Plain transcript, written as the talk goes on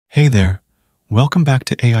Hey there, welcome back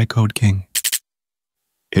to AI Code King.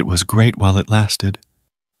 It was great while it lasted,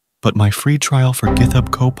 but my free trial for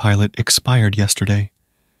Github Copilot expired yesterday,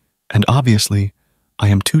 and obviously, I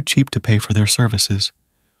am too cheap to pay for their services,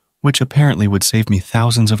 which apparently would save me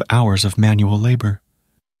thousands of hours of manual labor.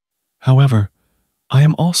 However, I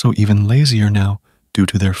am also even lazier now due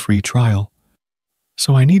to their free trial,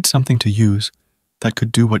 so I need something to use that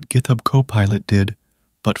could do what Github Copilot did,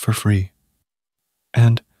 but for free.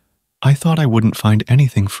 And I thought I wouldn't find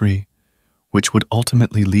anything free, which would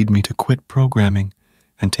ultimately lead me to quit programming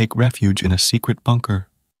and take refuge in a secret bunker.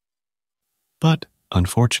 But,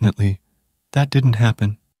 unfortunately, that didn't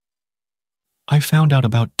happen. I found out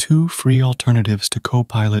about 2 free alternatives to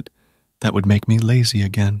Copilot that would make me lazy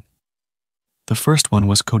again. The first one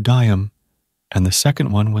was Codeium, and the second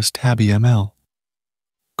one was TabbyML.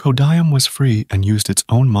 Codeium was free and used its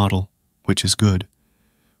own model, which is good,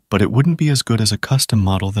 but it wouldn't be as good as a custom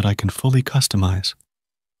model that I can fully customize.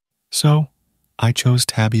 So, I chose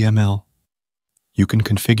TabbyML. You can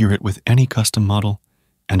configure it with any custom model,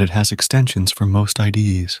 and it has extensions for most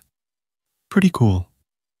IDEs. Pretty cool.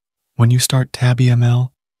 When you start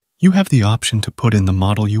TabbyML, you have the option to put in the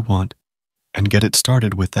model you want and get it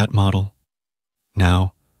started with that model.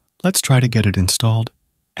 Now, let's try to get it installed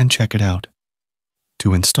and check it out.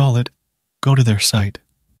 To install it, go to their site.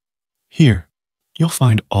 Here, you'll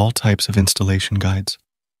find all types of installation guides.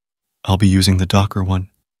 I'll be using the Docker one.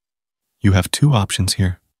 You have 2 options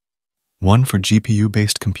here, one for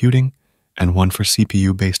GPU-based computing and one for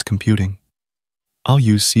CPU-based computing. I'll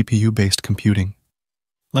use CPU-based computing.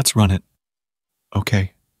 Let's run it.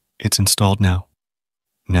 Okay, it's installed now.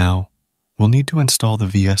 Now, we'll need to install the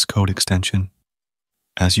VS Code extension.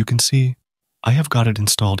 As you can see, I have got it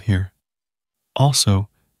installed here. Also,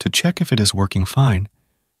 to check if it is working fine,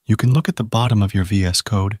 you can look at the bottom of your VS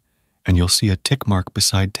Code and you'll see a tick mark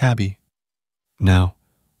beside Tabby. Now,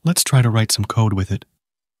 let's try to write some code with it.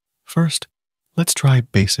 First, let's try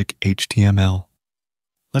basic HTML.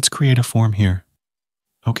 Let's create a form here.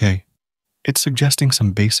 Okay, it's suggesting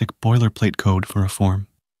some basic boilerplate code for a form.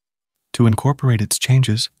 To incorporate its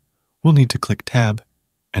changes, we'll need to click Tab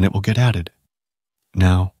and it will get added.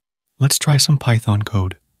 Now, let's try some Python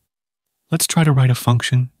code. Let's try to write a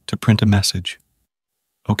function to print a message.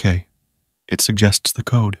 Okay, it suggests the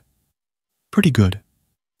code. Pretty good.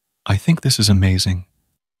 I think this is amazing.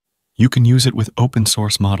 You can use it with open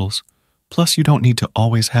source models, plus you don't need to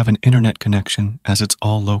always have an internet connection as it's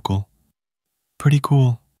all local. Pretty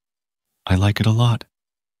cool. I like it a lot.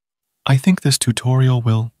 I think this tutorial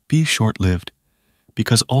will be short-lived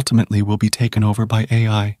because ultimately we'll be taken over by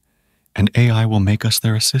AI, and AI will make us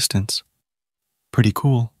their assistants. Pretty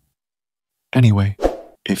cool. Anyway,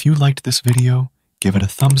 if you liked this video, give it a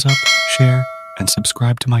thumbs up, share, and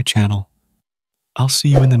subscribe to my channel. I'll see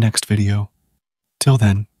you in the next video. Till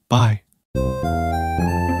then, bye.